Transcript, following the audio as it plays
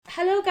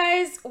Hello,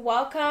 guys.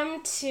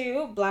 Welcome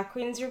to Black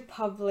Queens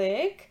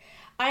Republic.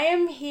 I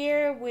am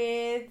here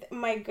with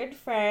my good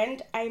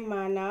friend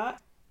Aimana.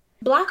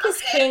 Black is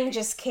King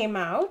just came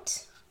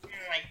out. Oh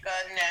my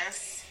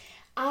goodness.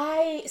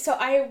 I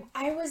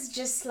was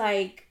just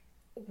like,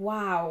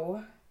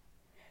 wow.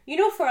 You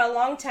know, for a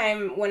long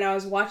time when I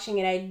was watching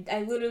it,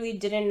 I literally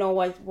didn't know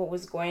what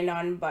was going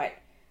on, but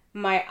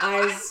my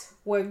eyes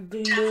were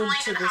glued Definitely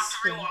to gonna the have to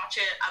screen. rewatch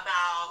it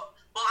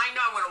I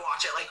know I'm gonna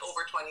watch it like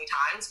over 20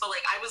 times, but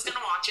like I was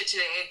gonna watch it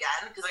today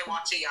again because I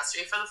watched it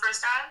yesterday for the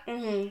first time.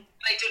 Mm-hmm.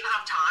 I didn't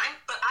have time,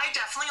 but I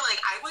definitely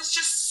I was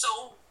just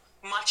so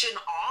much in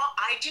awe.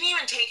 I didn't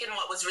even take in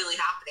what was really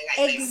happening, I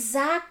think.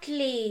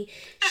 Exactly.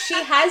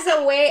 She has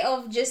a way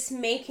of just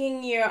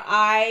making your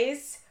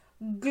eyes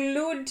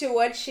glued to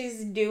what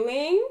she's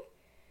doing.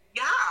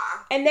 Yeah.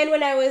 And then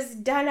when I was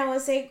done, I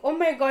was like, oh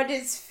my god,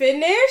 it's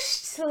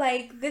finished.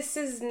 Like, this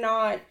is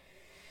not.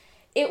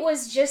 It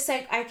was just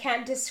like, I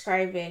can't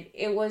describe it.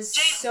 It was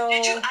Jane, so.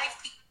 did you?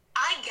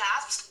 I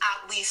gasped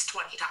at least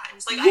 20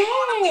 times. Like Yes.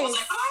 I audibly was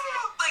like,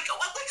 oh, like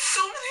what, like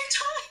so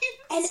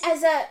many times. And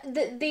as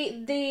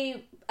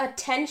the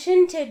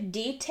attention to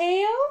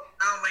detail,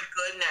 Oh my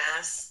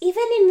goodness.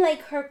 even in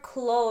like her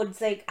clothes,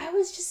 like I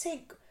was just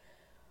like,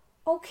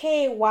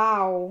 okay,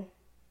 wow.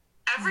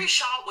 Every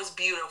shot was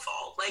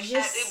beautiful. Like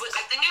Just- it was.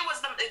 I think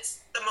it's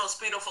the most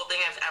beautiful thing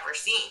I've ever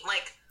seen.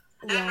 Like,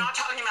 and Yeah. I'm not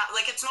talking about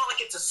like it's not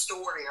like it's a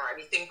story or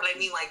anything, but I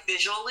mean like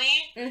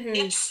visually,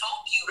 it's so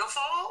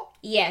beautiful.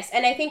 Yes,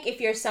 and I think if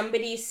you're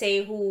somebody,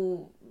 say,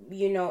 who,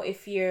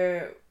 if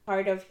you're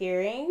hard of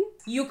hearing,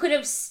 you could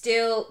have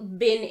still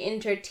been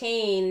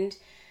entertained.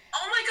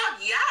 Oh my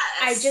god, yes.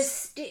 I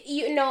just,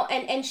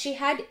 and she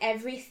had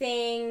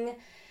everything.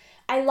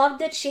 I love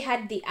that she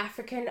had the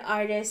African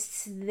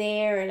artists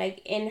there,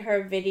 like, in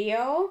her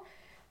video,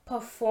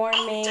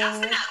 performing.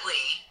 Oh,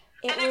 definitely.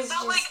 It And it was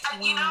felt like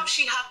just, you know wow.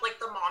 she had like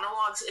the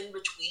monologues in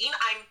between.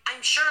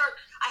 I'm sure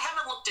I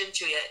haven't looked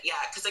into it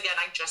yet because again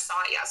I just saw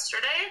it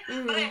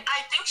yesterday. But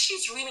I think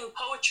she's reading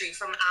poetry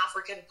from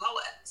African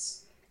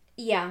poets.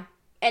 Yeah.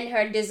 And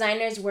her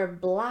designers were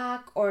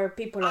black or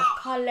people of Oh,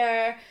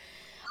 color.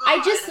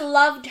 I just God.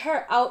 loved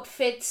her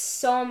outfit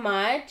so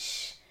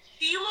much.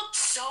 She looked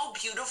so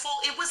beautiful.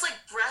 It was like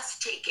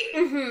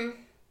breathtaking.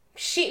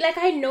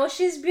 I know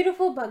she's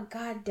beautiful, but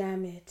god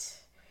damn it.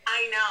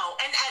 I know,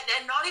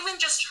 and not even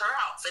just her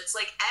outfits.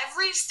 Like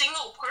every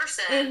single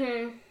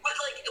person, but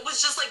like it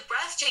was just like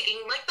breathtaking.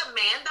 Like the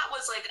man that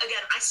was like again,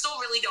 I still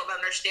really don't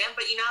understand.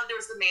 But you know, there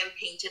was the man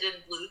painted in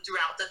blue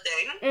throughout the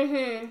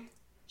thing.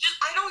 Just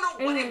I don't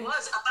know what it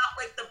was about.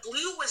 Like the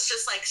blue was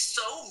just like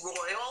so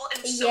royal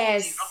and so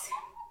Yes.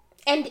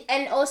 beautiful.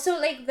 And also,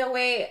 like, the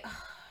way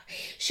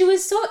she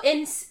was so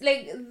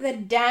like, the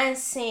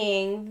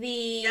dancing,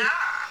 the Yeah.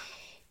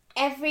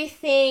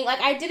 everything. Like,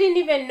 I didn't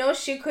even know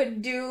she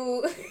could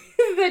do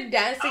the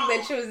dancing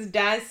that she was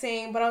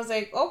dancing, but I was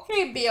like,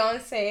 okay,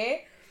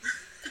 Beyonce.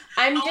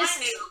 I knew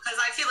because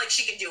I feel like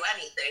she could do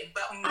anything,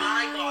 but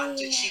my God,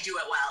 did she do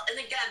it well? And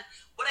again,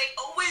 what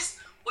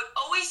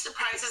always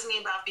surprises me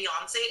about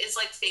Beyonce is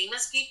like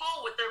famous people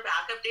with their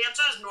backup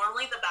dancers.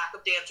 Normally, the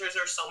backup dancers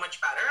are so much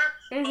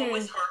better, but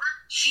with her,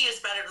 she is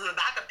better than the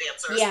backup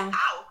dancers. Yeah.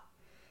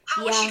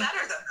 How is she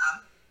better than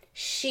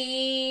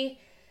them?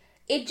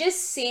 It just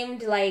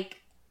seemed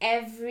like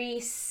every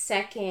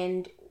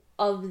second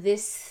of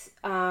this,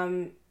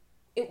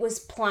 it was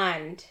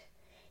planned.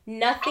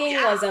 Nothing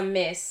was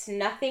amiss.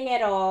 Nothing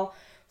at all.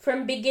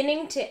 From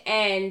beginning to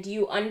end,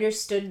 you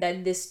understood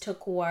that this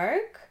took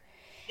work.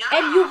 Yeah.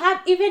 And you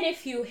have, even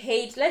if you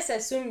hate, let's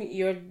assume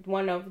you're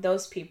one of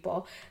those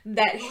people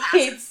that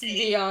hates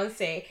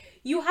Beyonce,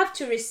 you have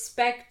to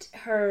respect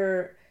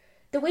her,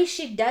 the way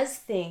she does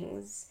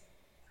things.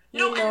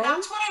 No, and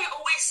that's why I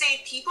always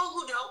say people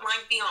who don't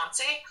like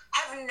Beyonce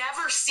have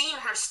never seen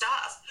her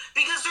stuff.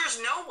 Because there's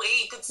no way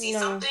you could see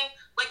something,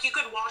 like you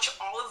could watch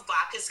all of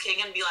Black is King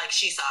and be like,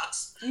 she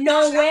sucks.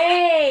 No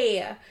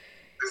way!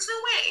 There's no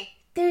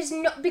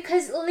way.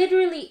 Because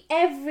literally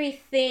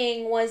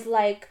everything was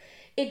like,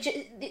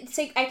 it's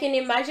like, I can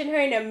imagine her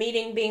in a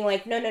meeting being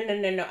like, no,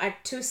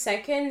 at 2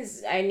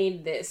 seconds, I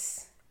need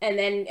this.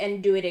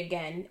 And do it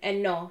again.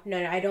 And no,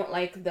 I don't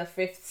like the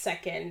 5th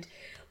second.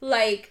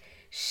 Like,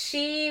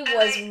 she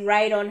was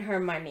right on her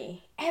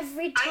money.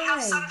 Every time. I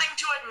have something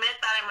to admit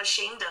that I'm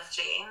ashamed of,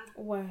 Jane.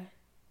 What?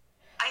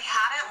 I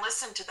hadn't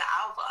listened to the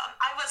album.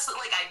 I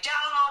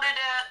downloaded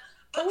it,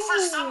 but for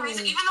some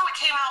reason, even though it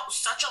came out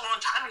such a long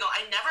time ago,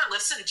 I never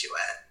listened to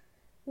it.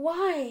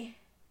 Why?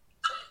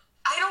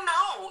 I don't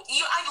know.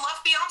 I love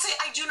Beyonce.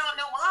 I do not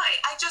know why.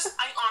 I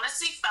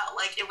honestly felt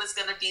like it was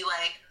gonna be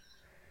like,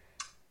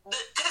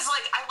 because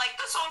like I like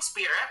the song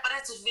Spirit, but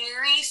it's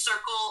very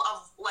circle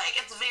of like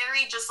it's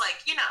very just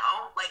like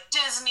like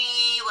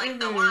Disney,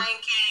 like the Lion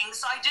King.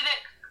 So I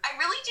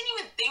really didn't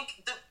even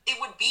think that it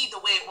would be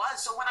the way it was.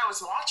 So when I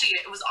was watching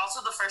it, it was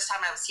also the first time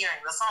I was hearing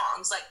the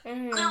songs. Like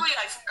clearly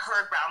I've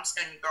heard Brown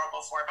Skin Girl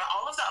before, but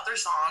all of the other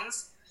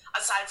songs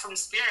aside from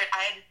Spirit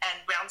and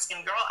Brown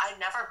Skin Girl, I'd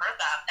never heard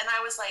that, and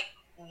I was like,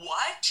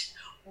 what?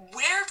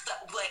 where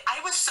the, like,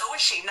 I was so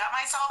ashamed at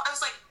myself. I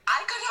was like,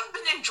 I could have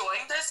been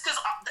enjoying this because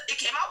it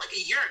came out like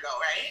a year ago,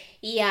 right?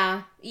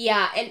 Yeah,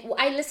 yeah. And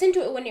I listened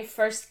to it when it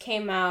first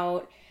came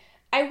out.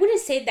 I wouldn't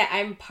say that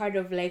I'm part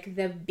of like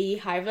the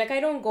beehive. Like I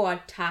don't go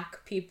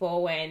attack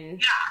people when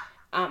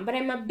Yeah. but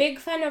I'm a big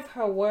fan of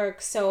her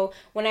work. So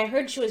when I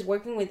heard she was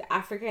working with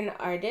African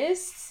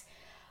artists,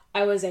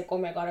 I was like, oh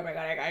my god,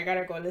 I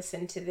gotta go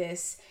listen to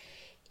this.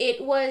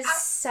 It was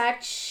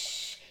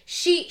such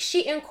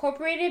she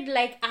incorporated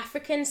like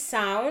African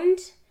sound.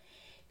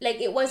 Like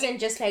it wasn't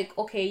just like,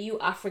 okay, you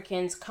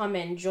Africans come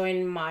and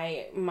join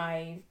my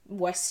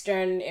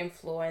Western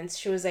influence.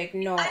 She was like,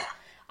 no, I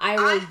I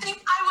will.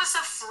 think I was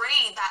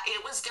afraid that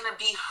it was gonna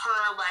be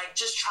her like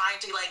just trying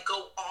to like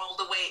go all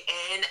the way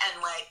in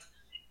and like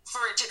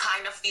for it to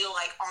kind of feel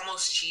like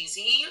almost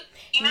cheesy.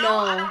 You know? I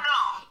don't No.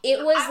 know.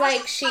 It was I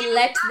like was she afraid of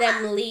let that.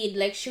 them lead.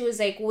 Like she was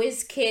like,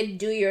 Wizkid,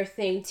 do your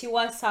thing.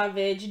 Tiwa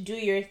Savage, do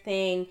your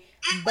thing.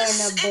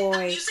 Burna The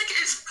Boy. music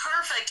is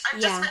perfect.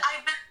 Yeah.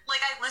 I've been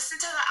like I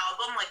listened to the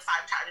album like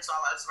 5 times while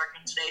I was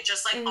working today,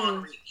 just like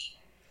on repeat.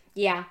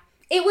 Yeah.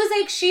 It was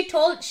like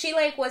she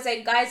like was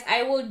like, guys,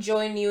 I will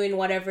join you in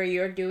whatever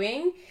you're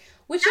doing,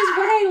 which is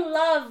what Yeah. I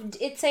loved.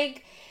 It's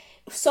like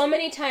so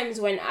many times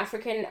when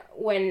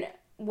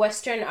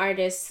Western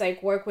artists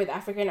like work with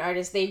African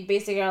artists, they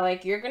basically are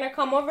like, you're gonna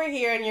come over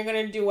here and you're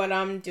gonna do what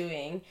I'm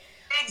doing.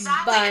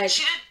 Exactly, and But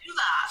she didn't do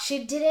that.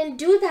 she didn't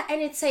do that,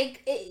 and it's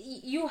like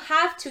you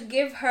have to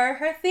give her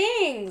her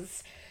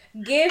things.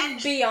 Give And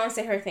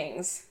Beyonce her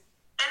things.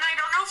 I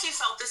don't know if you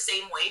felt the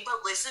same way,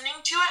 but listening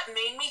to it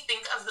made me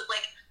think of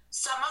like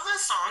some of the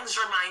songs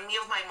remind me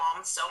of my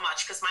mom so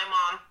much because my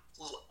mom,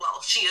 well,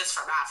 she is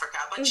from Africa,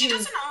 but she Mm-hmm.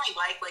 doesn't only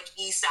like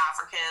East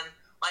African,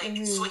 like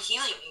Mm-hmm.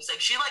 Swahili music.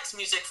 She likes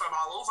music from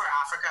all over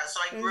Africa. So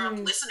I grew up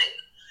Mm-hmm. listening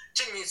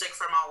to music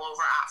from all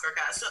over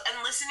Africa. So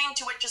and listening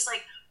to it just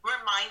like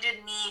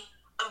reminded me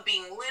of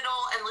being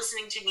little and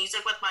listening to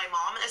music with my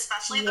mom,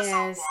 especially the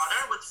song Yes.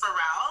 Water with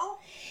Pharrell.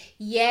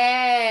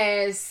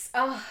 Yes.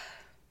 Oh,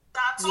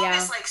 That song yeah.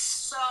 is like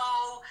so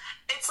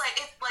it's like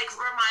it like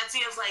reminds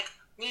me of like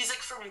music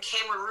from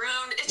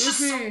Cameroon. It's just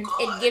so Mm-hmm.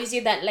 It good. gives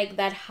you that like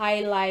that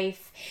high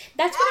life.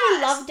 That's what I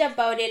Yes. loved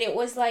about it. It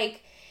was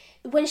like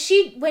when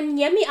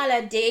Yemi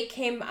Alade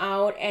came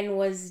out and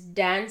was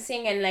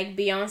dancing and like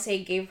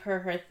Beyonce gave her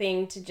her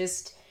thing to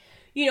just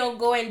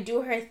go and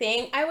do her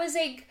thing. I was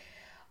like,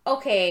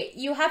 okay,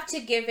 you have to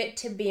give it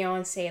to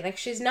Beyonce. Like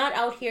she's not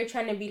out here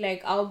trying to be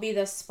like, I'll be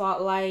the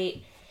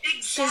spotlight.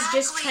 She's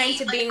just trying Exactly.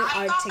 to Like bring I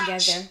art thought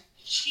that together.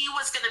 she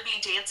was gonna be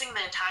dancing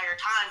the entire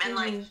time,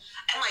 Mm-hmm.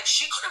 and like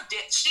she could have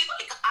danced. She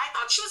like I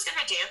thought she was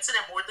gonna dance in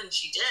it more than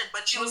she did,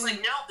 but she was like,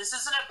 no, this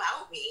isn't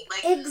about me.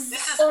 Like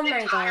this is Oh an my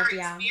entire god,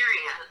 yeah.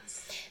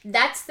 experience.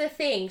 That's the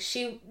thing.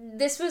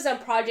 This was a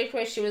project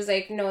where she was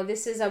like, no,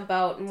 this is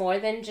about more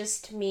than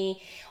just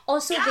me.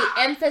 Also the Yeah.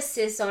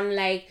 emphasis on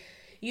like,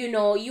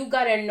 you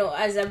gotta know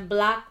as a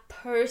black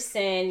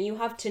person, you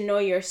have to know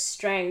your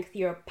strength,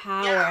 your Yeah.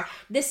 power.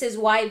 This is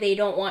why they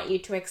don't want you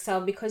to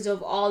excel because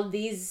of all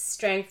these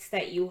strengths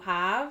that you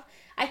have.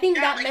 I think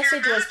Yeah, that like you're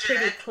message was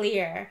pretty magic.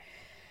 clear.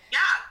 Yeah,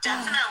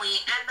 definitely.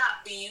 And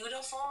that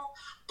beautiful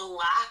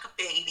black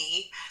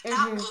baby, that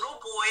Mm-hmm. little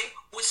boy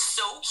was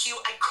so cute.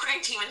 I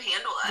couldn't even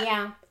handle it.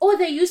 Yeah. Oh,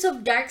 the use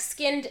of dark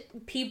skinned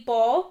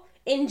people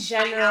in I know.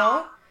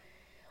 general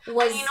And you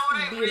was know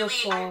what I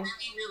beautiful.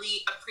 really, really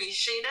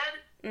appreciated?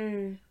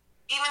 Mm.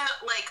 Even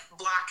like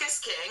Black is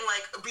King,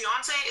 like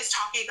Beyonce is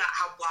talking about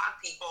how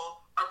black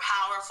people are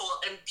powerful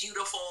and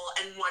beautiful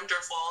and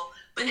wonderful.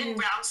 But in Mm-hmm.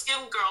 Brown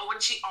Skin Girl, when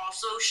she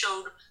also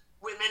showed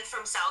women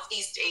from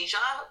Southeast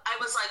Asia, I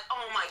was like,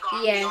 oh my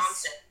god, Yes.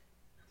 Beyonce.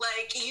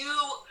 Like you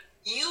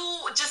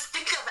just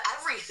think of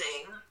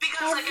everything.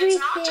 Because like it's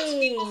not just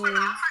people from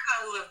Everything. Africa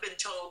who have been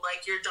told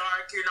like you're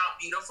dark, you're not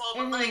beautiful,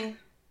 but like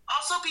Mm-hmm.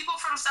 also people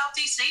from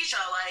Southeast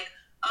Asia, like,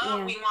 oh,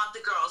 Yeah. we want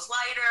the girls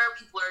lighter,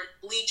 people are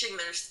bleaching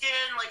their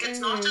skin, like it's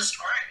not Mm-hmm. just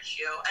our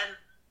issue. And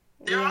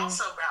they're Yeah.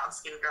 also brown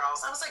skinned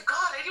girls. I was like,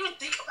 God, I didn't even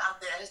think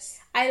about this.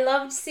 I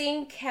loved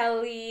seeing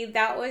Kelly.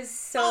 That was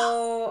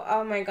so.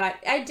 Oh my god.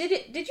 I did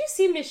it. Did you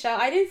see Michelle?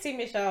 I didn't see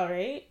Michelle,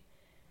 right?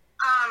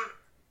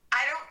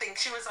 I don't think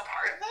she was a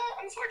part of that,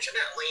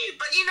 unfortunately.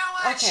 But you know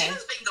what? She Okay.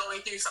 has been going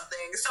through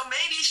something, so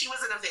maybe she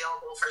wasn't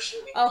available for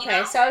shooting.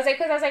 Okay, so I was like,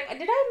 because I was like,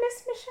 did I miss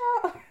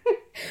Michelle?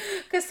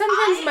 Because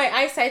sometimes I my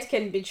eyesight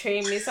can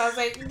betray me. So I was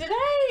like, did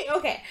I?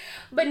 Okay,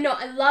 but no,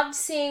 I loved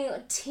seeing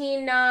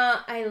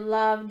Tina. I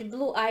loved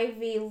Blue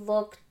Ivy.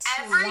 Looked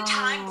every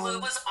time Blue wow.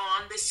 was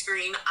on the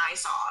screen, I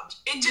sobbed.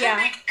 It didn't Yeah,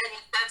 make any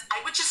sense.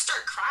 I would just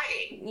start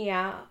crying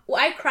yeah.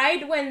 Well, I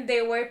cried when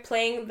they were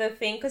playing the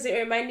thing because it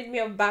reminded me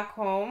of back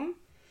home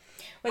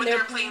when when they're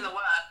they were playing the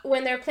what?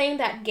 when they're playing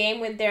that game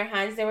with their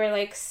hands. They were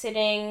like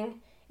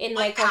sitting in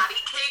Like like a patty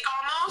cake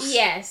almost?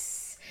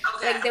 yes.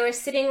 Okay. Like they were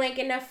sitting like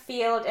in a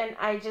field and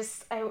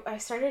I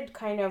started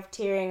kind of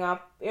tearing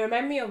up. It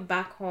reminded me of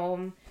back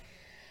home.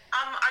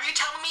 Are you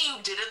telling me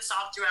you didn't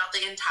sob throughout the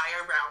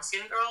entire Brown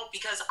Skin Girl?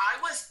 Because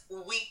I was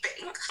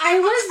weeping. I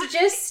was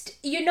just,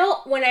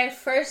 when I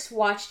first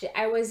watched it,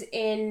 I was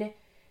in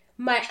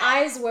my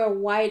eyes were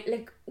wide,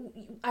 like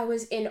I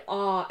was in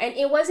awe. And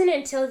it wasn't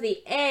until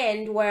the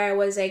end where I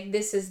was like,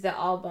 this is the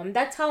album.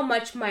 That's how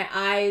much my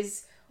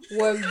eyes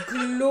were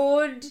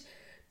glued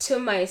to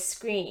my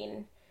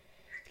screen.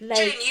 Like,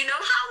 Jane, you know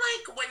how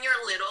like when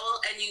you're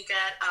little and you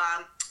get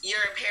your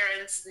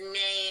parents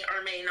may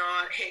or may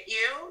not hit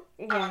you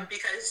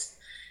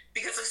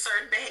because of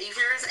certain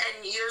behaviors,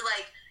 and you're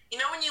like, you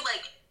know, when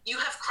you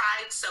have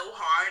cried so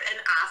hard and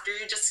after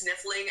you're just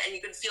sniffling and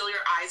you can feel your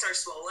eyes are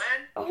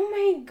swollen. oh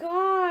my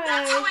god.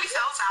 That's how I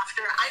felt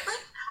after.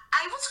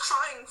 I was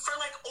crying for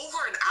like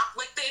over an hour,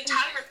 like the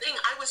entire thing.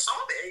 I was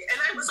sobbing, and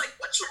I was like,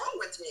 "What's wrong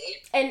with me?"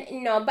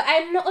 And no, but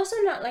I'm also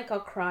not like a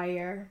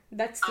crier.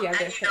 That's the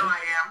other and thing. You know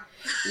I am.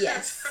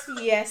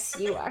 Yes,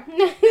 you are.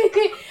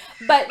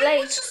 But like,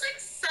 it was just like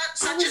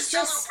such a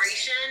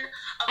celebration.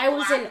 I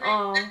was in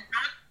awe.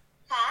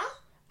 Huh?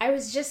 I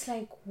was just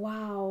like,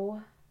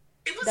 wow.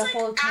 It was the like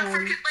whole time.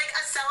 Africa, like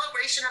a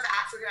celebration of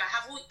Africa.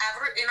 Have we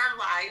ever in our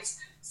lives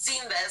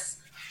seen this?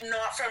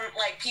 Not from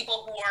like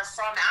people who are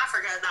from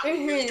Africa that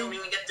we really don't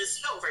even get to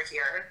see over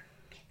here.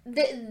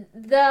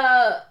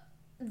 The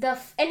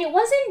and it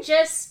wasn't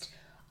just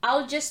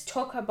I'll just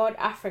talk about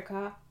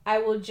Africa. I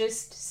will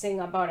just sing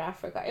about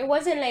Africa. It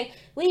wasn't like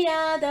we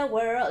are the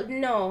world.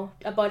 No,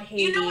 about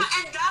Haiti. You know what?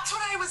 And that's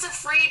what I was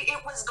afraid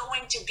it was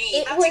going to be.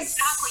 It that's was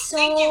exactly,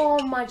 so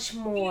much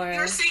more.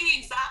 You're saying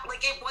exactly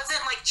like it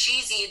wasn't like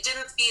cheesy. It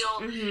didn't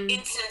feel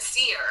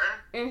insincere.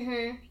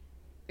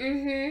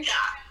 Yeah.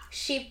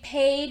 She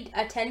paid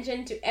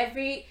attention to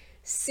every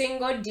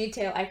single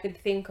detail I could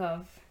think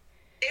of.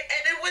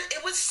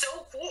 It was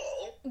so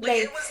cool.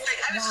 Like it was like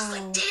I was just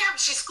like, damn,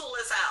 she's cool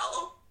as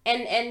hell.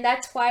 And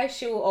that's why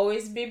she will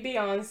always be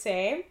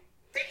Beyonce.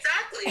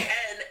 Exactly.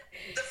 And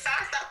the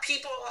fact that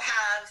people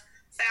have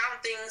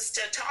found things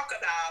to talk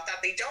about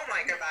that they don't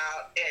like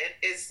about it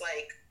is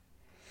like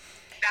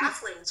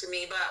baffling to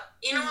me. But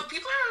you know what?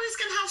 People are always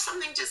gonna have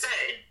something to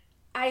say.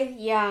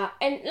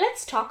 And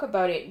let's talk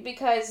about it,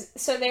 because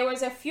so there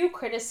was a few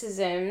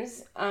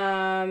criticisms.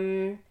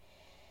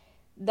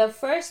 The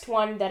first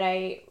one that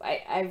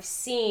I've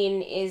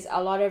seen is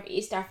a lot of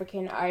East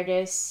African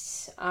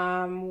artists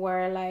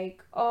were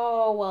like,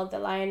 oh well, The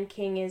Lion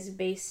King is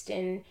based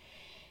in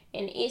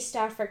East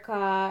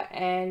Africa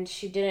and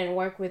she didn't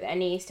work with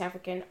any East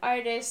African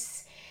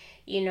artists.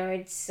 You know,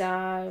 it's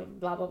blah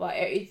blah blah.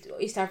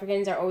 East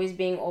Africans are always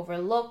being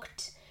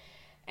overlooked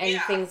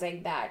and things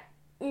like that.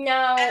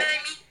 Now, and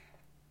I mean,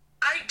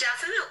 I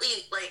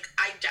definitely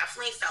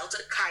felt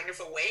it kind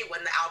of a way when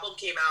the album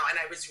came out and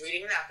I was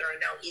reading that there are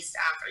no East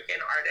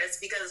African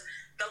artists, because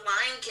The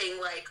Lion King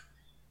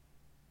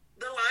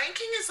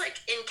is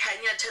like in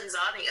Kenya,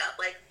 Tanzania,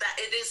 like that.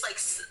 It is like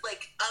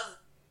of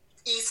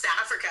East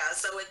Africa,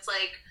 so it's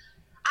like,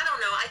 I don't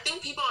know. I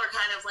think people are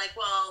kind of like,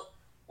 well,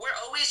 we're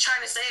always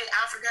trying to say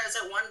Africa is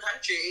in one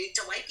country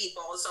to white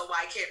people, so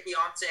why can't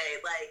Beyonce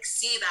like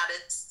see that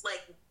it's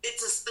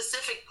a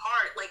specific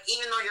part? Like,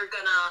 even though you're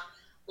gonna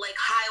like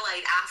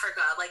highlight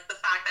Africa, like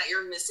the fact that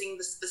you're missing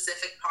the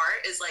specific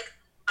part is like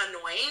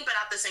annoying, but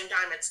at the same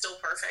time it's still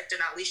perfect,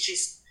 and at least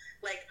she's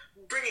like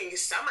bringing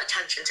some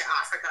attention to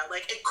Africa.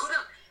 Like, it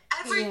couldn't,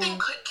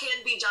 everything can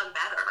be done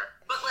better,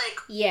 but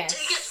like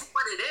take it for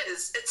what it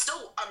is. It's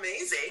still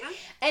amazing.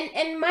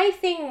 And my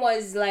thing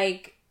was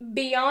like,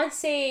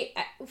 Beyonce,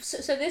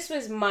 so this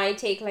was my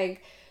take,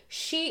 like,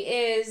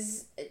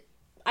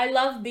 I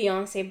love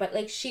Beyonce, but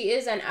like, she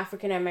is an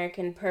African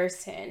American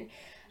person.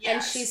 Yes.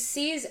 And she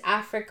sees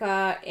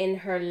Africa in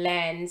her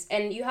lens,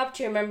 and you have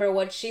to remember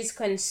what she's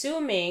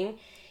consuming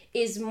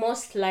is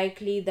most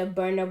likely the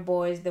Burna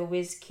Boys, the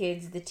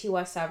Wizkids, the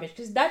Tiwa Savage,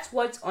 because that's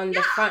what's on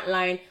the front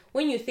line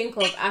when you think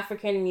of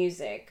African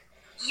music.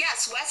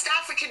 Yes, West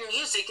African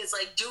music is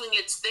like doing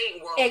its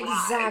thing worldwide.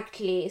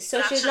 Exactly.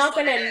 So she's not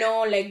gonna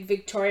know like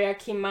Victoria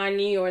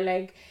Kimani or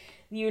like,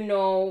 you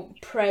know,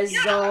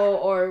 Prezzo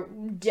or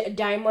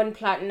Diamond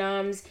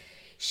Platnumz.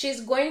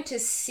 She's going to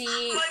see.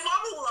 My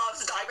mom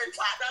loves Diamond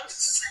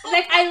Platnumz.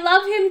 Like, I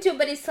love him too,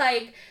 but it's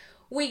like,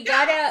 we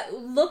gotta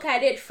look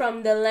at it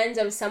from the lens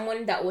of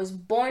someone that was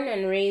born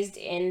and raised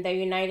in the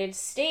United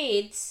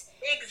States.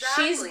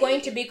 Exactly. She's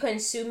going to be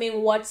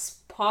consuming what's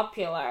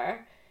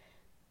popular.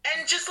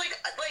 And just like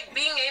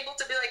being able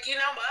to be like, you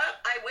know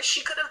what? I wish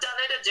she could have done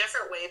it a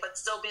different way, but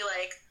still be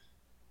like,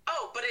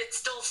 oh, but it's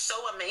still so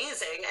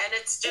amazing, and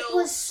it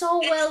was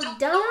so well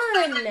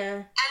done.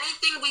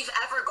 Anything we've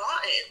ever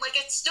gotten, like,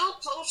 it's still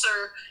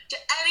closer to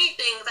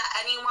anything that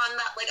anyone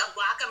that like a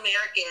Black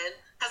American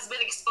has been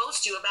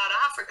exposed to about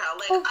Africa.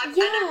 Like, and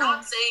I'm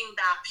not saying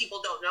that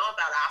people don't know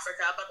about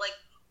Africa, but like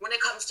when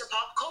it comes to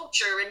pop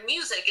culture and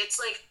music,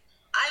 it's like,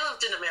 I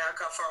lived in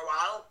America for a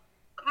while.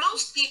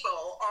 Most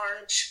people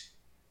aren't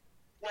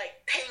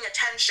like paying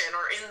attention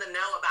or in the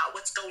know about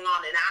what's going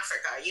on in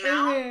Africa, you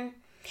know?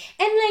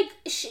 And like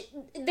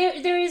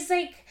there is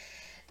like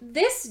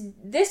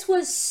this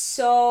was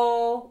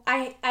so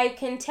I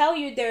can tell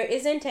you there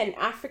isn't an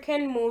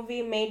African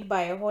movie made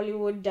by a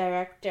Hollywood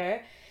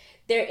director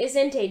there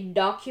isn't a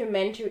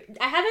documentary.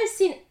 I haven't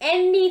seen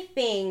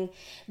anything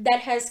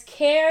that has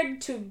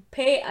cared to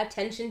pay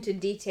attention to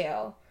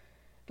detail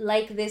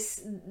like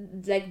this,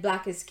 like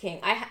Black is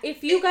King.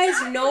 If you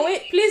guys know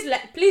it,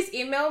 please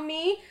email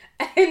me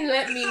and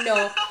let me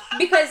know,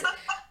 because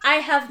I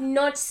have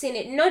not seen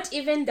it. Not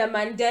even the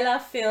Mandela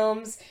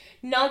films,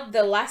 not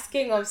the Last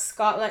King of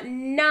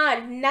Scotland.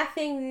 None,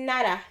 nothing,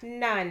 nada,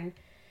 none.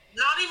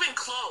 Not even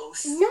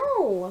close.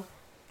 No,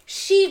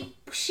 she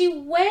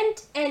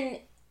went and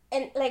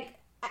like.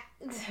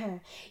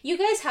 You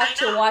guys have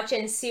to watch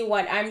and see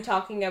what I'm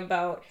talking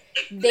about.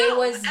 There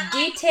was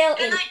detail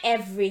in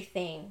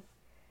everything.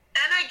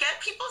 And I get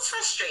people's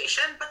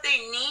frustration, but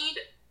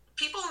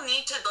people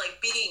need to like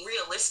be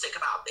realistic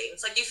about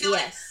things. Like you feel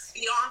like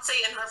Beyonce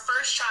in her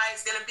first try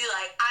is gonna be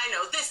like, I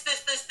know this,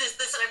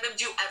 and I'm gonna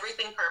do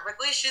everything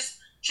perfectly. She's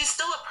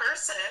still a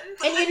person.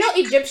 And you know,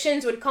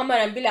 Egyptians would come out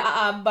and be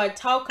like, but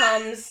how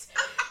comes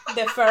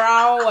the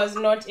Pharaoh was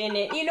not in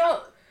it? You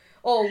know,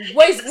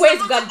 where's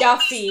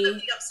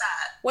Gaddafi?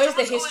 Where's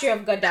the history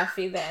of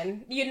Gaddafi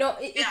then? You know,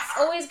 it's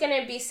always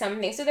gonna be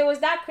something. So there was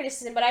that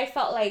criticism, but I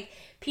felt like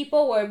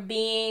people were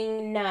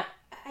being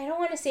I don't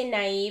want to say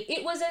naive.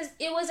 It was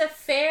a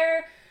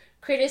fair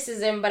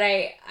criticism, but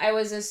I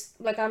was just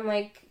like,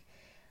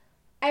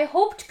 I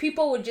hoped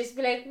people would just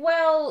be like,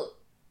 well,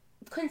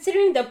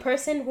 considering the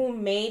person who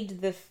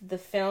made the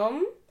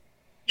film,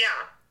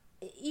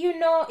 you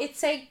know,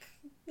 it's like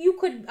you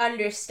could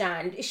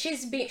understand.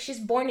 She's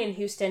born in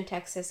Houston,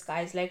 Texas,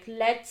 guys. Like,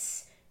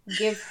 let's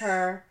give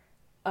her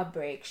a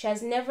break. She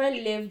has never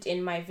lived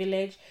in my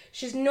village.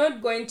 She's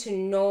not going to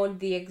know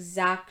the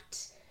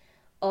exact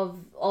of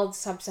all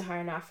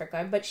sub-Saharan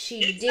Africa, but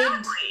she did,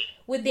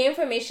 with the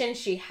information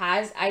she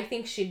has, I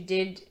think she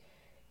did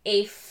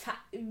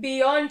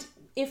beyond,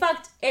 in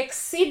fact,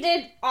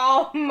 exceeded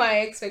all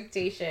my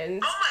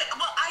expectations.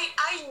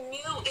 I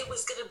knew it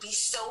was going to be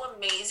so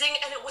amazing,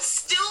 and it was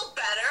still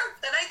better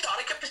than I thought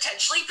it could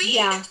potentially be.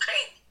 Yeah. It's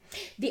great.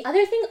 The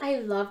other thing I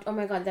loved, oh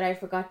my god, that I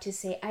forgot to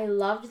say, I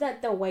loved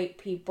that the white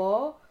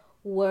people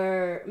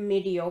were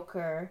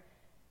mediocre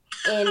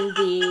in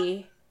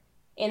the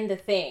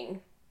thing.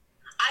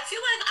 I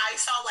feel like I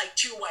saw like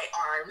two white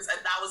arms,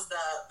 and that was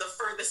the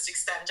furthest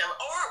extent of.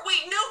 Or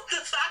wait, no, the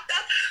fact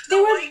that the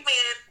white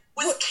man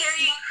was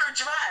carrying her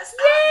dress.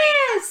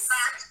 Yes,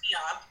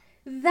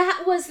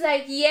 that was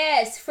like,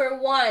 yes, for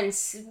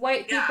once,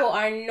 white people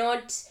are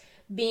not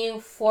being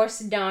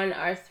forced down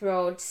our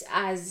throats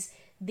as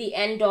the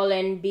end all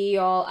and be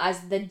all,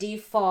 as the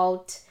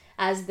default,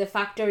 as the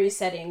factory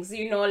settings.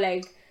 You know,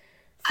 like.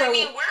 I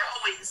mean, we're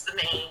always the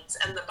maids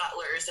and the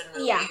butlers in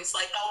movies,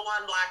 like the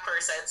one Black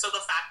person. So the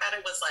fact that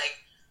it was like,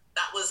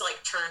 that was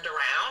like turned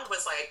around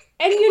was like.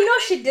 And you know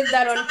she did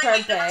that on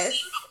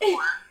purpose.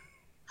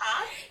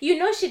 Huh? You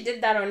know she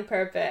did that on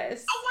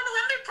purpose. Oh,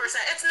 100%.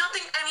 It's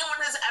nothing anyone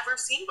has ever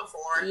seen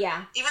before.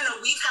 Yeah. Even though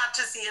we've had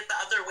to see it the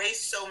other way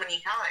so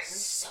many times.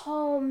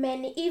 So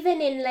many. Even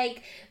in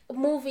like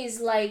movies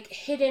like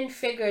Hidden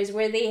Figures,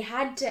 where they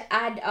had to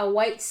add a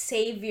white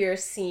savior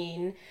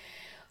scene.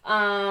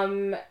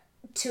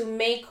 To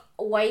make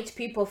white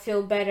people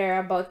feel better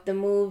about the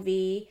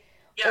movie.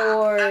 Yeah,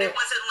 or that it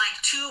wasn't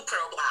like too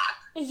pro-Black.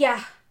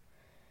 Yeah.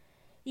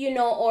 You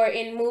know, or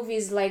in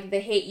movies like The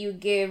Hate U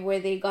Give, where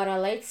they got a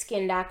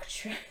light-skinned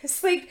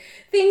actress. Like,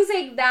 things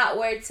like that,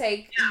 where it's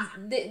like,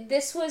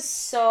 this was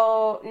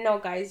so... No,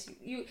 guys,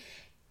 you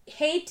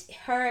hate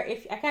her.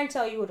 If I can't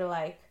tell you who to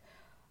like,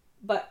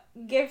 but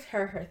give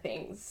her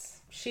things.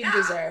 She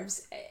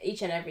deserves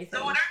each and everything.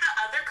 So what are the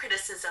other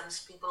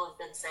criticisms people have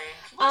been saying?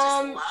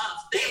 People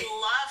they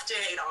love to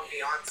hate on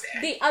Beyonce.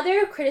 The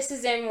other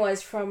criticism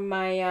was from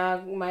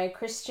my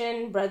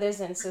Christian brothers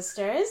and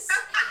sisters.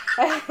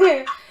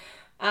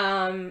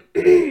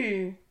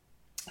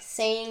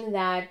 Saying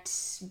that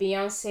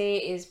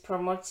Beyonce is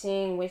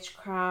promoting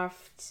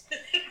witchcraft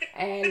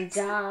and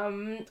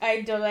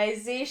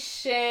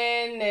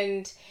idolization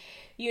and,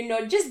 you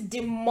know, just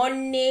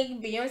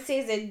demonic. Beyonce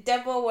is a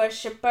devil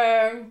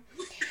worshiper.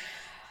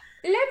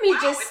 Let me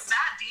just. It's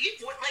that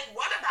deep. What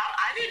about?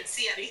 I didn't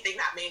see anything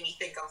that made me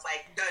think of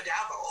like the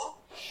devil.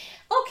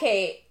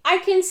 Okay, I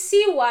can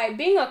see why,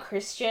 being a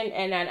Christian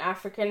and an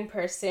African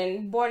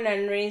person born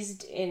and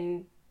raised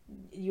in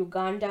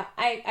Uganda,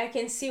 I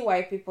can see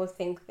why people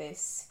think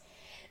this.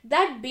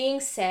 That being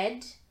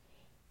said,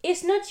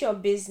 it's not your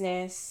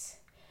business.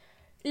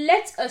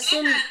 Let's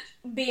assume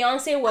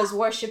Beyonce was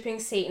worshipping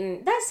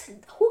Satan. That's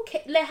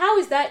like, how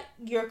is that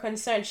your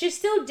concern? She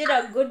still did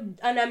a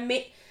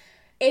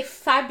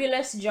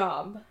fabulous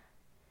job.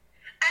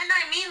 And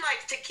I mean,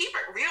 like, to keep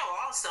it real,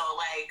 also,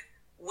 like,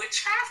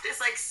 witchcraft is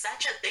like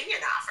such a thing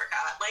in Africa.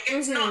 Like,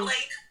 it's not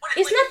like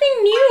it's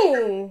nothing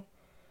new.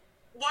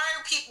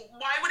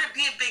 Why would it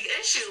be a big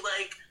issue?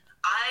 Like,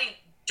 I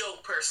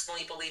don't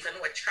personally believe in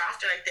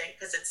witchcraft, and I think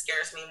because it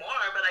scares me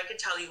more. But I could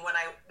tell you when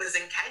I was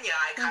in Kenya,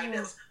 I kind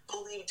of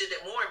believed in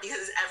it more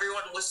because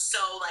everyone was so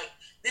like,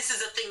 this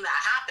is a thing that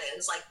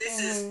happens. Like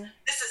this is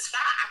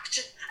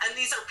fact, and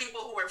these are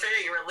people who are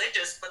very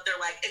religious, but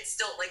they're like, it's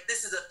still like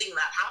this is a thing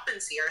that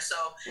happens here.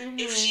 So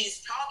if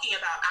she's talking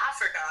about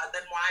Africa,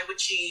 then why would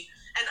she?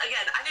 And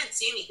again, I didn't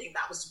see anything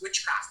that was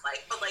witchcraft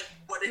like, but like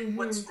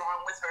what's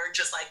wrong with her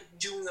just like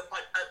doing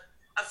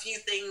a few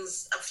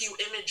things, a few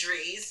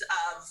imageries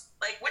of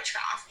like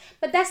witchcraft.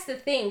 But that's the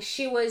thing.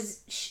 She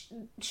was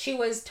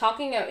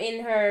talking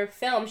in her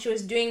film. She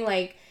was doing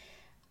like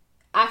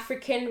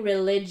African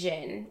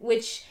religion,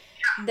 which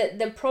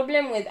the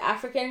problem with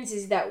Africans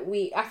is that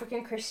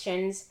African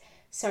Christians,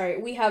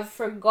 we have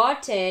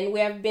forgotten. We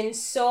have been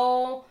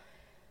so,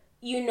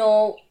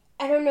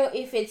 I don't know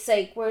if it's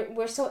like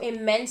we're so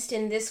immersed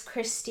in this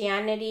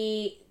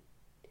Christianity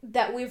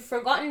that we've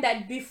forgotten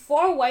that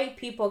before white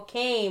people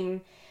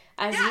came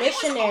as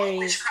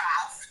missionaries,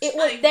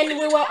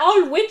 we were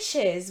all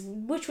witches,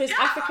 which was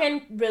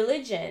African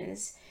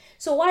religions.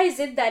 So why is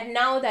it that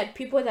now that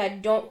people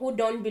who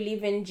don't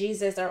believe in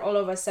Jesus are all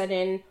of a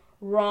sudden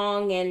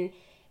wrong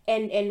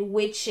and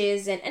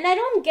witches and I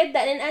don't get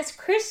that. And as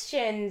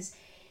Christians,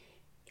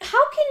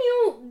 how can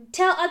you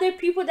tell other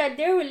people that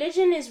their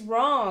religion is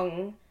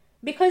wrong?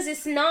 Because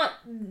it's not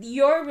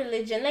your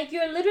religion. Like,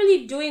 you're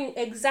literally doing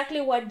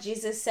exactly what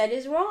Jesus said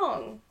is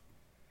wrong.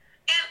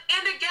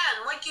 And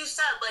again, like you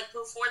said, like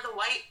before the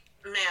white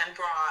man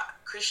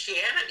brought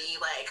Christianity,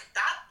 like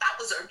that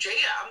was our jam.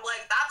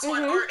 Like that's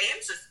what our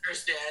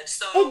ancestors did.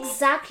 So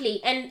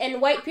exactly.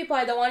 And white people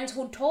are the ones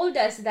who told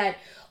us that,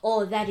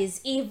 oh, that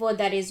is evil,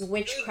 that is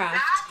witchcraft.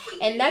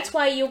 Exactly. And that's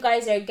why you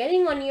guys are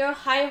getting on your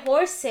high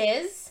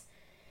horses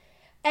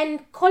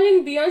and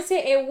calling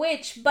Beyonce a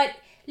witch. But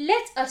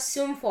let's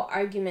assume for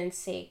argument's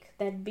sake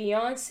that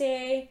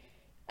Beyonce,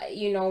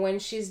 when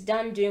she's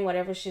done doing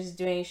whatever she's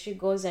doing, she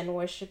goes and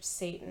worships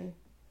Satan.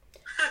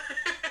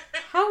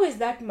 How is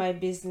that my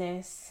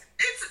business?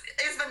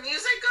 Is the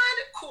music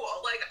good? Cool.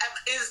 Like,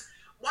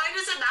 why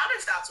does it matter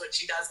if that's what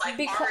she does? Like,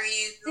 is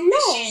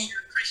she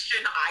your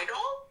Christian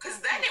idol? Because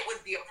then it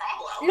would be a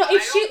problem. No,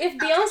 if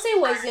Beyonce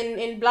was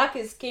in Black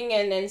is King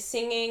and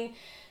singing,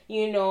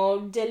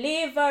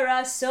 deliver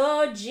us,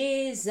 oh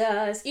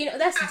Jesus,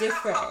 that's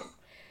different.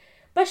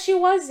 But she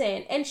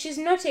wasn't, and she's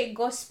not a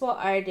gospel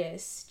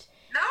artist.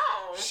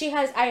 No. She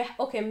has,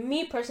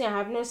 me personally, I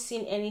have not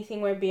seen anything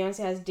where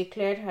Beyonce has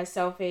declared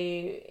herself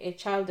a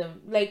child of,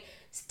 like,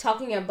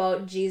 talking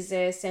about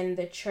Jesus and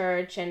the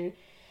church, and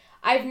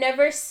I've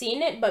never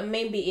seen it, but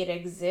maybe it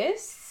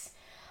exists.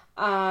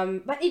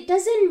 But it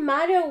doesn't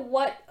matter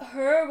what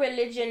her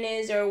religion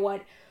is or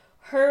what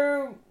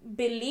her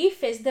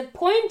belief is. The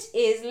point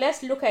is,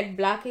 let's look at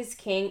Black is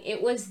King.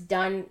 It was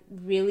done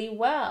really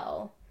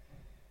well.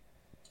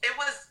 It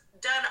was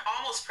done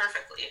almost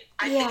perfectly.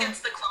 I think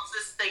it's the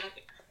closest thing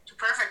to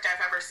perfect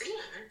I've ever seen.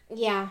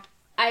 Yeah.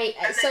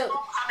 Homecoming,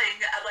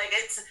 like,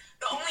 it's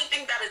the only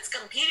thing that it's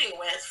competing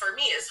with for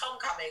me is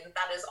Homecoming,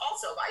 that is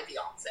also by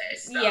Beyonce.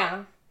 So.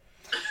 Yeah.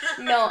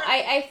 No,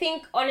 I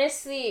think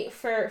honestly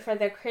for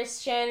the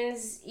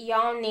Christians,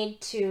 y'all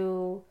need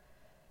to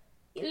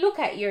look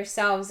at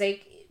yourselves.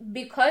 Like,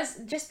 because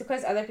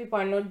other people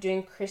are not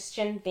doing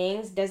Christian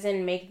things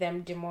doesn't make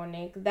them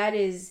demonic. That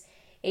is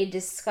a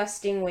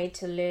disgusting way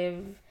to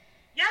live.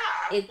 Yeah,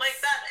 like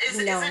that is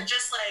it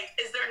just like,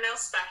 is there no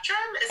spectrum?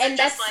 Is it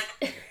just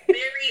like very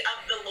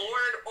of the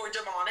Lord or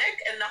demonic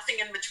and nothing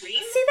in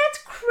between?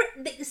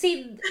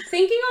 See,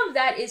 thinking of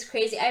that is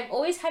crazy. I've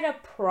always had a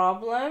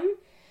problem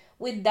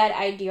with that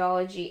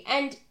ideology.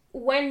 And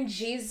when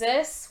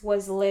Jesus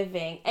was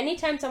living,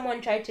 anytime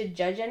someone tried to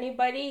judge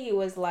anybody, he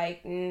was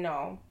like,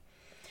 no,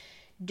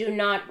 do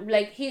not,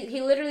 like, he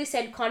literally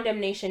said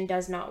condemnation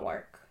does not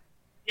work.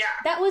 Yeah.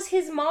 That was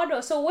his motto.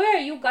 So where are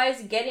you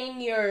guys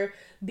getting your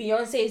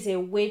Beyonce is a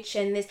witch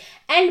and this?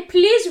 And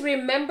please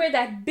remember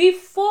that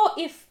before,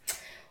 if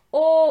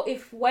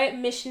white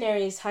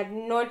missionaries had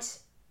not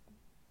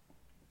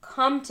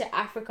come to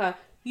Africa,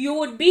 you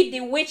would be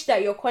the witch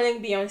that you're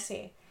calling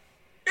Beyonce.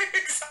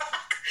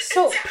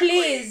 So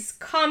please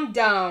calm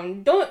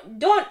down.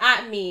 Don't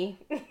at me.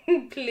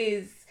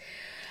 Please.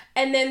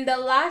 And then the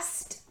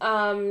last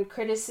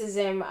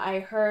criticism I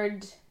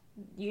heard,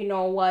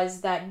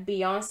 was that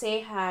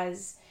Beyonce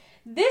has...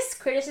 This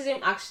criticism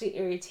actually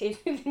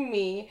irritated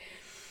me,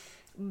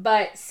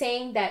 but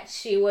saying that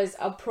she was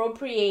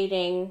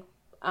appropriating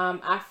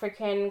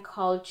African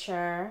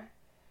culture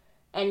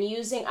and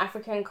using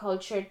African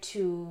culture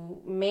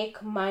to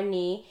make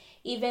money,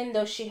 even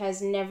though she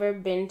has never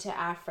been to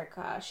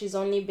Africa. She's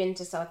only been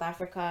to South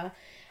Africa,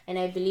 and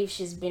I believe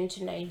she's been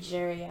to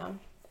Nigeria.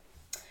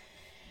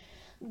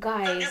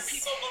 Guys. So do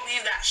people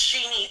believe that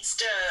she needs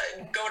to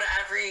go to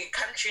every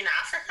country in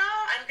Africa?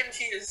 I'm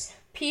confused.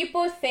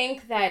 People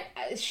think that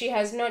she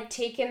has not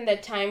taken the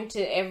time to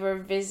ever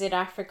visit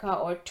Africa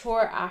or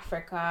tour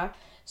Africa.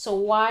 So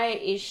why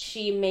is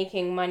she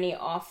making money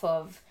off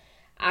of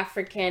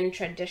African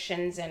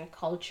traditions and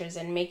cultures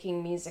and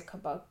making music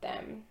about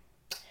them?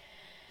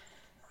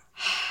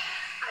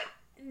 I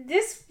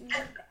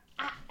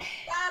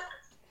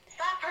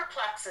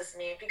stresses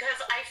me because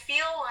I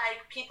feel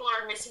like people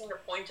are missing the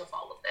point of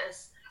all of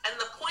this. And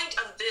the point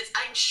of this,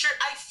 I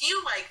feel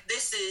like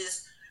this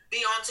is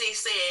Beyonce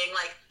saying,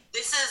 like,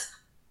 this is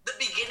the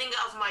beginning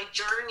of my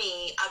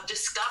journey of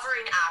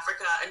discovering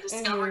Africa and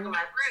discovering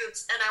my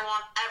roots, and I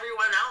want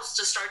everyone else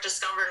to start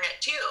discovering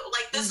it too.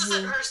 Like, this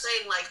isn't her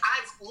saying, like,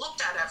 I've looked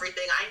at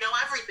everything, I know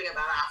everything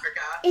about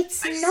Africa.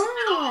 It's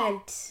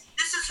not.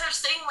 This is her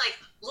saying, like,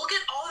 look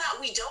at all that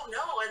we don't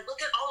know, and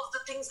look at all of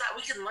the things that we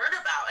can learn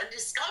about and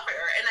discover.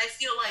 And I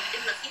feel like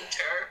in the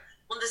future,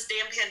 when this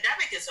damn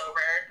pandemic is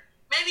over,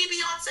 maybe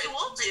Beyonce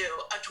will do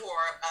a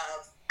tour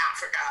of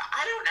Africa.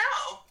 I don't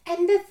know.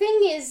 And the thing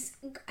is,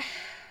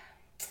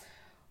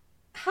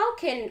 how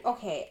can,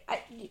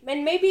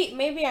 and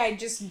maybe I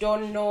just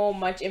don't know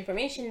much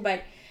information,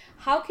 but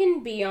how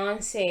can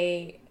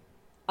Beyonce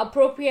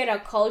appropriate a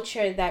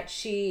culture that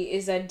she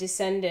is a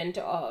descendant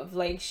of?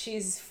 Like,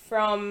 she's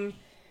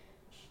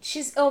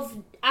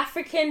of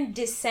African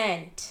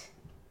descent.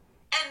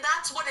 And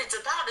that's what it's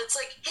about. It's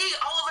like, hey,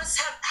 all of us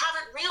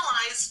haven't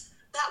realized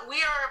that we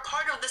are a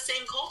part of the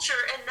same culture,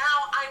 and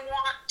now I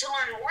want to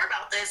learn more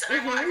about this,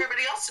 and I want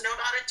everybody else to know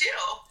about it too.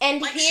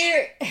 And like,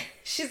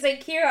 she's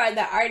like, here are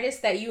the artists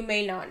that you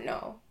may not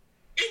know.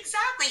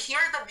 Exactly. Here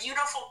are the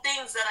beautiful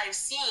things that I've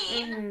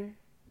seen.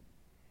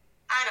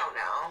 I don't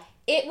know.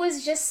 It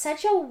was just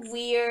such a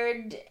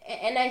weird,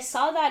 and I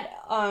saw that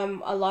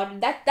a lot.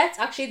 That's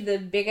actually the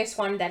biggest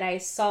one that I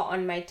saw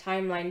on my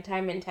timeline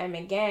time and time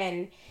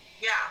again.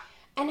 Yeah.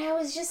 And I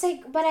was just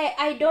like, but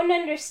I don't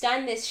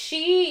understand this.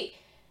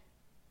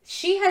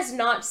 She has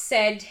not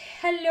said,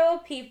 hello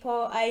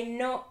people, I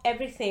know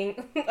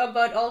everything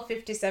about all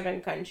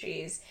 57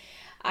 countries.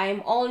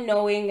 I'm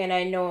all-knowing and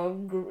I know,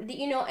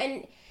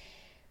 and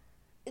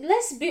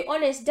let's be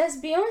honest, does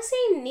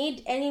Beyonce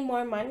need any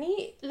more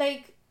money?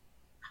 Like,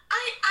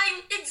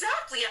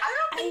 exactly. I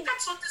don't think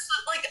that's what this is.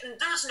 Like,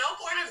 there's no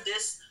point of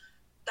this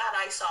that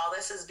I saw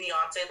this as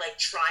Beyonce, like,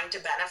 trying to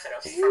benefit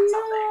from something.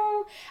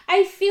 No,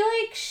 I feel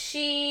like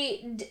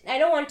I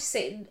don't want to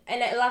say,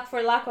 and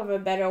for lack of a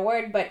better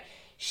word, but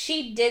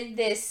she did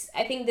this,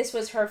 I think this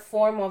was her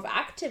form of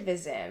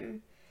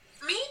activism.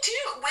 Me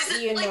too. Was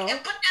it, but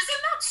isn't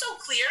that so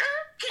clear?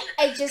 Can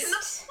the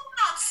people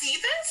not see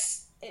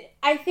this?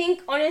 I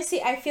think,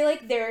 honestly, I feel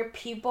like there are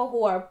people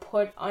who are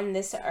put on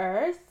this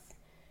earth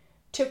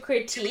to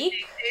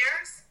critique.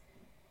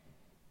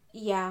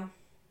 Yeah.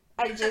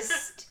 I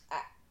just...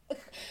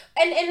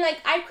 and like,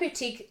 I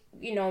critique,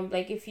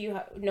 like, if you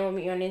know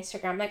me on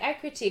Instagram, like, I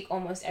critique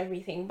almost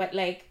everything, but,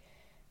 like,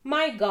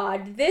 my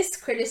God, this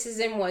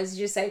criticism was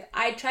just like,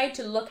 I tried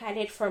to look at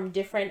it from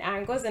different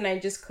angles and I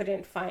just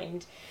couldn't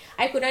find.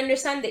 I could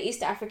understand the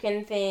East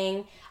African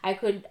thing. I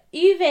could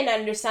even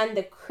understand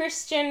the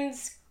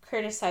Christians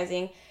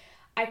criticizing.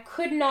 I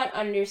could not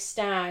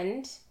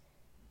understand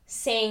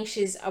saying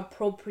she's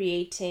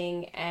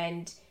appropriating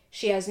and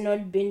she has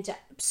not been to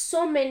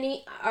so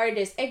many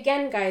artists.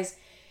 Again, guys,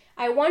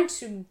 I want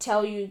to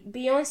tell you,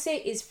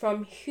 Beyonce is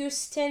from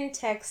Houston,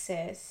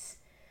 Texas.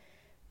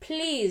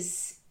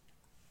 Please,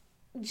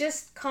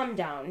 just calm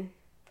down.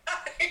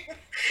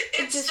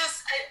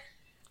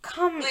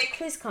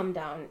 Please calm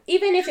down.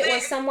 Even if it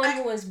was someone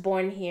who was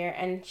born here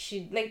and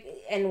she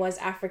and was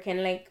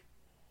African,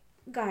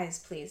 guys,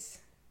 please.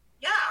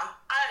 Yeah,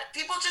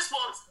 people just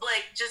won't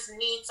just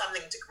need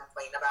something to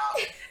complain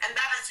about, and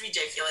that is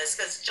ridiculous.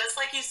 Because just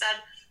like you said,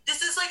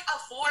 this is like a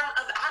form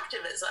of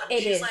activism.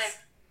 She's like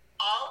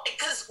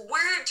because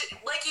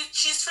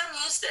she's from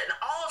Houston.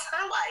 All of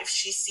her life,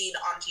 she's seen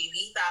on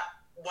TV that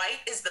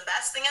white is the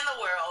best thing in the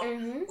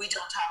world. We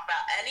don't talk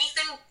about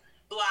anything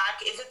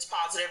black if it's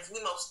positive.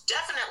 We most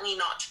definitely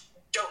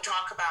don't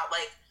talk about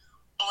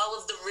all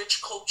of the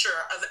rich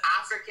culture of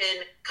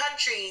African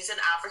countries and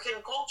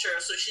African culture.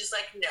 So she's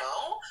like,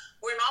 no,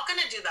 we're not going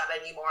to do that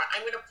anymore.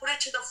 I'm going to put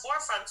it to the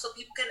forefront so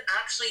people can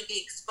actually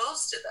be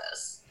exposed to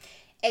this.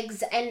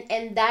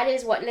 And that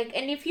is what,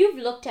 and if you've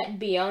looked at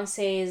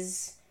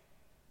Beyonce's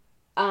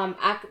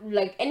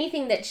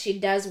anything that she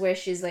does where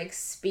she's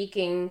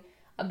speaking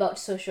about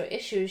social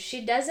issues,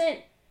 she's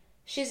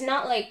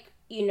not a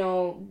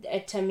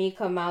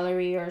Tamika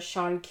Mallory or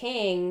Sean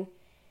King.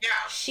 Yeah.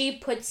 She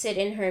puts it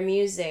in her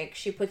music,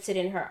 she puts it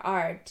in her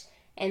art,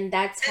 and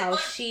that's how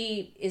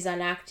she is an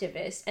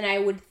activist. And I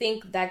would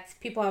think that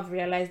people have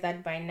realized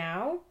that by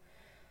now,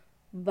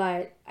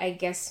 but I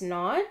guess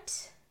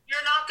not.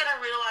 You're not going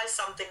to realize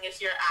something if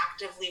you're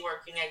actively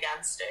working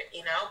against it,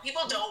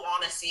 People don't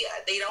want to see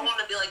it. They don't want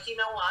to be like, you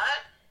know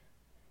what?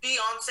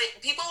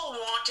 Beyonce, people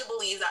want to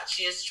believe that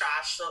she is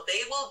trash, so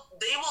they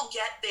will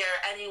get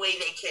there any way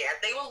they can.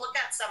 They will look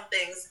at some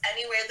things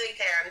anywhere they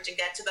can to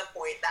get to the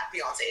point that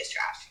Beyonce is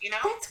trash,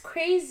 That's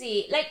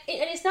crazy. And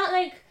it's not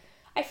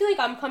I feel like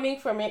I'm coming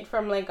from it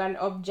from an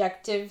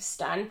objective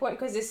standpoint,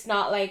 because it's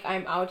not like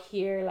I'm out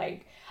here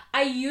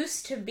I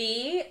used to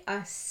be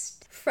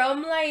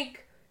from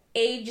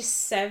age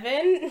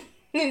 7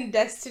 in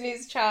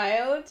Destiny's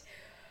Child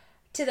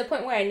to the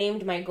point where I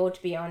named my goat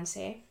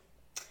Beyonce.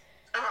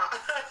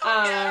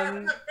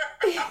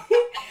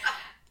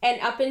 And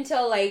up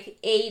until like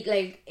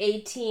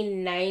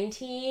 18,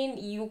 19,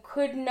 you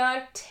could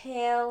not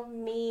tell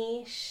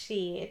me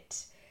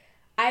shit.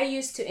 I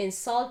used to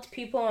insult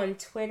people on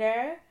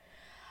Twitter.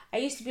 I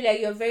used to be like,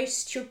 you're very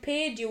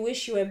stupid. You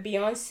wish you were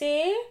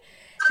Beyonce.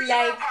 So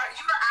Like, you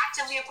were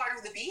actively a part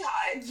of the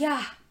Beehive.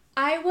 yeah,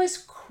 I was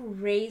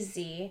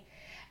crazy.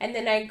 And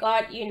then I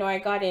got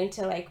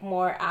into like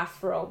more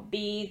Afro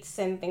beats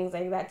and things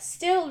like that.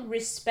 Still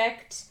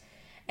respect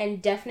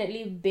and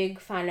definitely big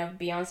fan of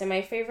Beyonce.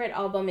 My favorite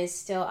album is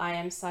still I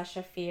Am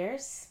Sasha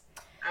Fierce.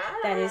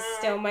 That is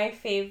still my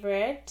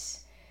favorite.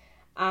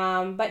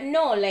 But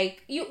no,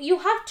 like you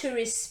have to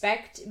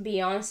respect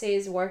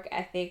Beyonce's work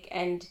ethic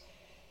and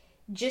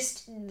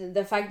just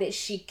the fact that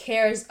she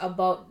cares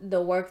about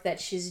the work that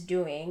she's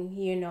doing,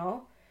 you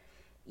know.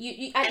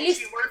 You at And least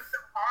she worked so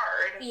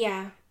hard.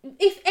 yeah.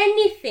 If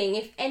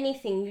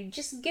anything, you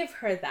just give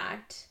her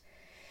that.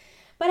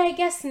 But I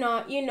guess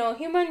not. You know,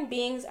 human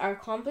beings are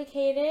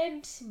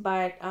complicated,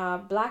 but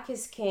Black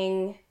is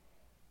King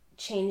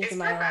changed It's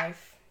my perfect.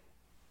 life.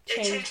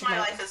 It changed my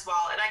life as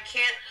well, and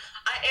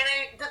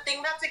the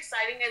thing that's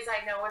exciting is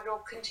I know it'll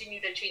continue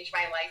to change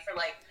my life for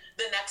like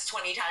the next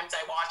 20 times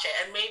I watch it,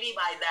 and maybe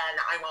by then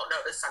I won't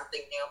notice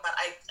something new, but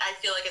I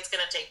feel like it's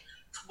gonna take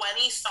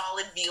 20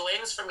 solid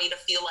viewings for me to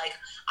feel like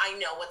I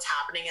know what's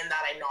happening and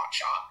that I'm not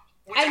shocked.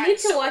 I need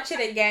to watch it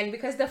again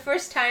because the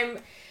first time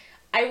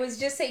I was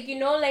just like, you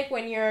know, like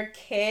when you're a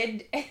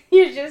kid and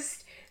you're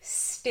just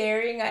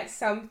staring at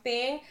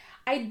something.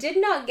 I did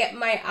not get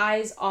my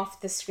eyes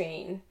off the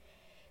screen.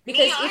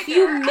 Because if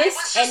you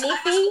missed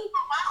anything,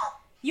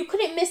 you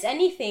couldn't miss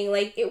anything.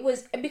 Like, it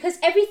was, because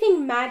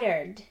everything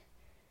mattered.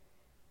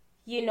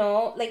 You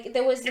know, like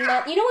there was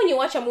not, you know, when you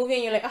watch a movie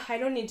and you're like, oh, I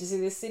don't need to see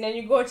this scene, and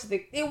you go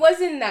to it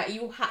wasn't that.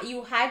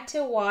 You had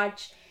to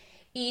watch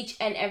each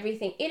and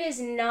everything. It is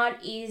not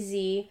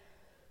easy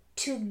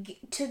to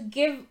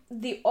give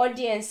the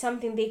audience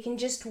something they can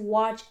just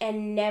watch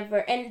and never,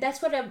 and that's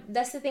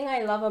the thing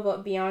I love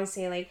about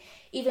Beyonce. Like,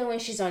 even when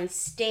she's on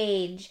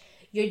stage,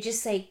 you're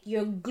just like,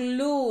 you're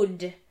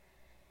glued.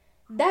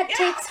 That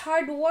takes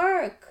hard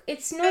work.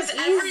 It's not easy.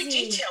 Every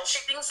detail. She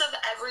thinks of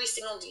every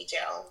single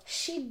detail.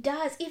 She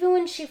does. Even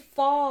when she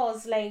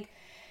falls, like,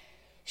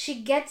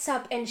 she gets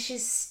up and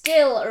she's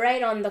still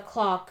right on the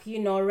clock, you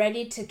know,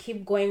 ready to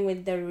keep going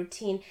with the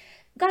routine.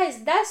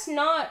 Guys, that's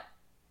not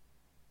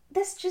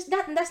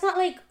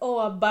like,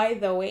 oh, by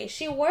the way.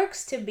 She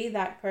works to be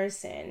that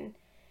person.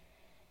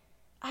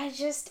 I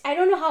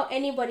don't know how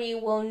anybody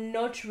will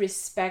not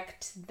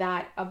respect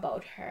that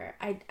about her.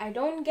 I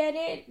don't get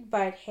it,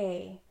 but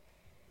hey,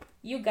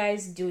 you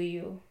guys do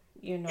you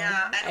know.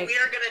 Yeah, and we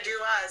are gonna do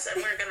us,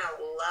 and we're gonna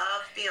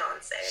love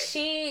Beyonce.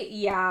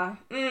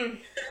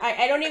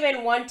 I don't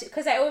even want to,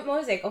 because I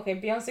was like, okay,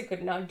 Beyonce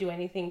could not do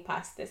anything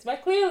past this,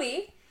 but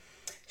clearly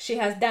she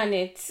has done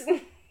it.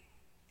 And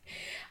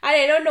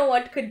I don't know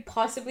what could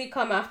possibly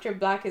come after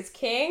Black is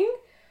King,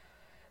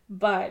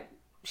 but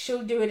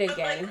she'll do it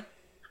again. Like,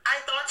 I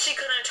thought she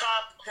couldn't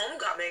top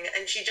Homecoming,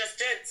 and she just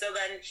did. So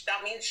then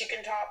that means she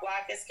can top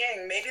Black is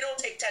King. Maybe it'll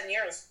take 10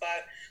 years,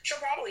 but she'll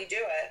probably do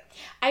it.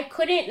 I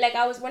couldn't, like,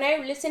 when I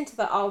listened to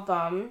the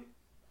album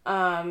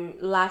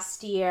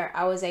last year,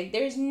 I was like,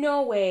 there's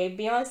no way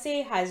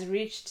Beyonce has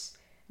reached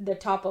the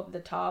top of the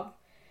top.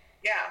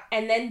 Yeah.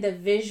 And then the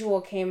visual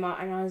came out,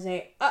 and I was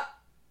like, I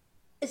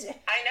know.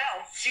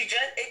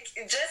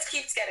 It just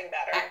keeps getting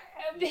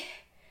better.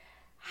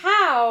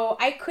 How?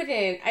 I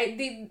couldn't.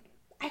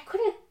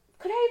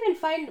 Could I even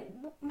find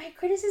my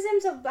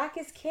criticisms of Black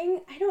is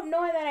King? I don't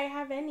know that I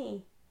have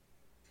any.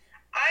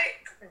 I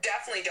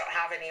definitely don't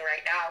have any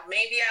right now.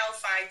 Maybe I'll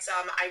find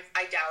some.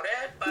 I doubt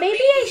it. But maybe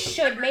I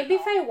should. Maybe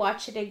if I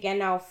watch it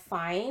again, I'll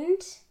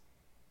find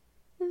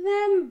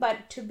them.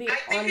 But to be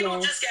honest, I think it'll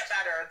just get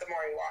better the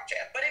more you watch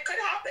it. But it could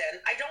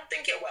happen. I don't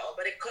think it will,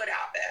 but it could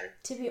happen.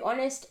 To be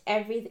honest,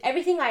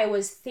 everything I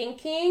was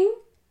thinking,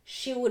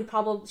 she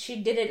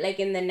did it like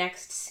in the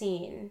next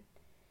scene.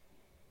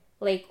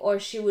 Like, or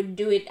she would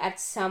do it at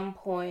some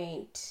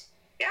point.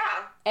 Yeah.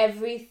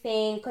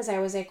 Everything, because I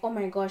was like, oh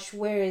my gosh,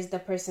 where is the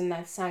person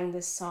that sang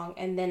this song?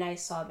 And then I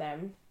saw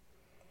them.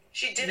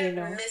 She didn't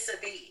miss a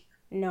beat.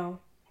 No.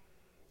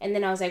 And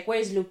then I was like,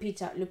 where's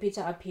Lupita?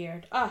 Lupita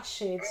appeared. Oh,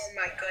 shit. Oh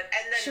my god.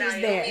 And then she was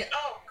Naomi, there.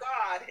 Oh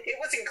god. It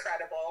was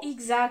incredible.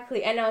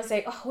 Exactly. And I was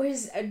like, oh,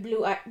 where's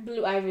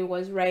Blue Ivy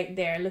was right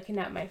there looking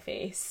at my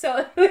face. So,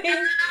 like,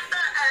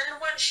 and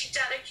when she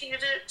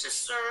dedicated it to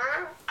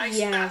Sir, I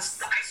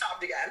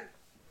sobbed again.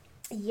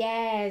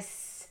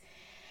 Yes.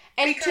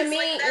 And because, to me,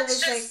 it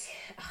was just,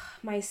 like, oh,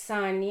 my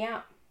son,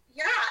 yeah.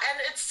 Yeah, and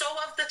it's so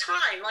of the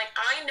time. Like,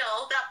 I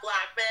know that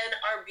Black men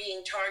are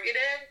being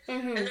targeted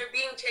and they're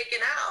being taken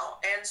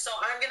out. And so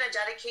I'm going to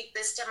dedicate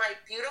this to my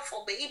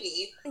beautiful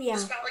baby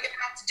who's probably going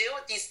to have to deal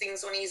with these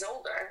things when he's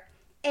older.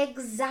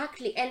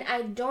 Exactly. And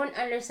I don't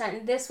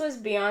understand. This was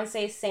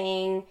Beyonce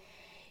saying,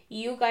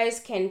 you guys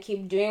can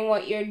keep doing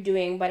what you're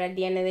doing, but at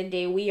the end of the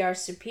day, we are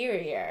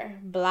superior.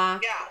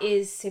 Black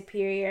is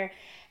superior.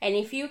 And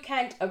if you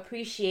can't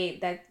appreciate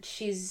that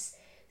she's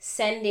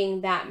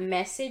sending that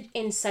message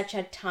in such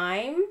a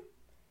time,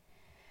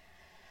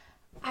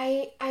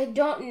 I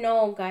don't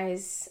know,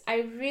 guys.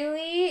 I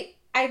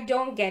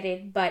don't get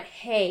it, but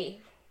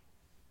hey,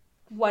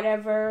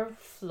 whatever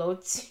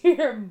floats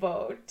your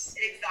boat.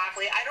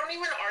 Exactly. I don't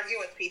even argue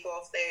with people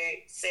if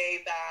they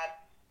say that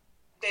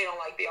they don't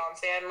like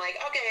Beyonce. I'm like,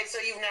 okay, so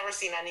you've never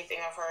seen anything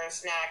of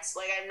hers. Next.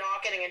 Like, I'm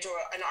not getting into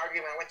an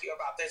argument with you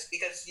about this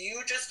because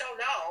you just don't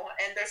know,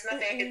 and there's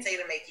nothing I can say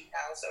to make you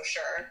know, so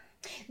sure.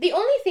 The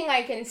only thing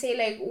I can say,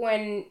 like,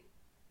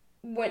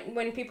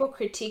 when people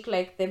critique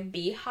like the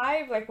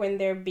Beehive, like when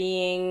they're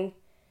being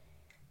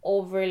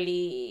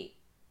overly,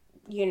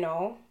 you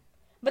know,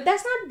 but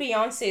that's not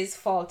Beyonce's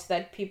fault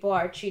that people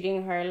are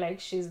treating her like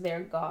she's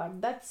their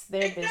god. That's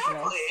their business.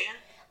 Exactly.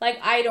 Like,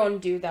 I don't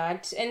do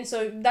that, and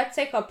so that's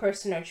like a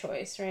personal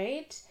choice,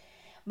 right?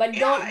 But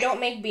don't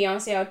make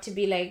Beyonce out to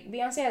be like,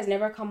 Beyonce has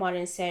never come out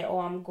and said, "Oh,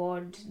 I'm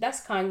God."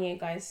 That's Kanye,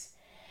 guys.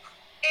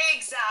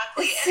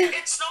 Exactly. And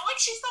it's not like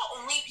she's the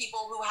only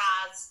people who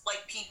has,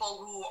 like, people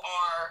who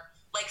are,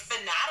 like,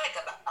 fanatic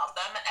about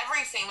them.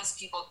 Every famous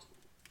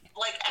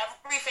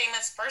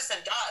person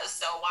does.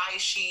 So why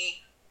is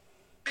she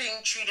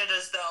being treated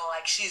as though,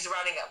 like, she's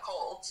running a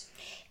cult?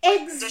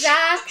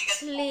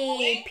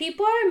 Exactly.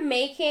 People are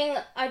making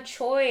a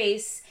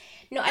choice.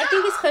 No, I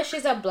think it's because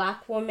she's a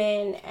black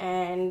woman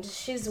and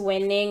she's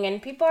winning,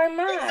 and people are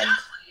mad.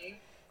 Exactly.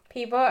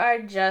 People are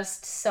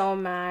just so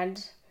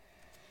mad.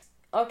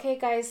 Okay,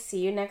 guys, see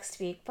you next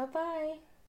week. Bye bye.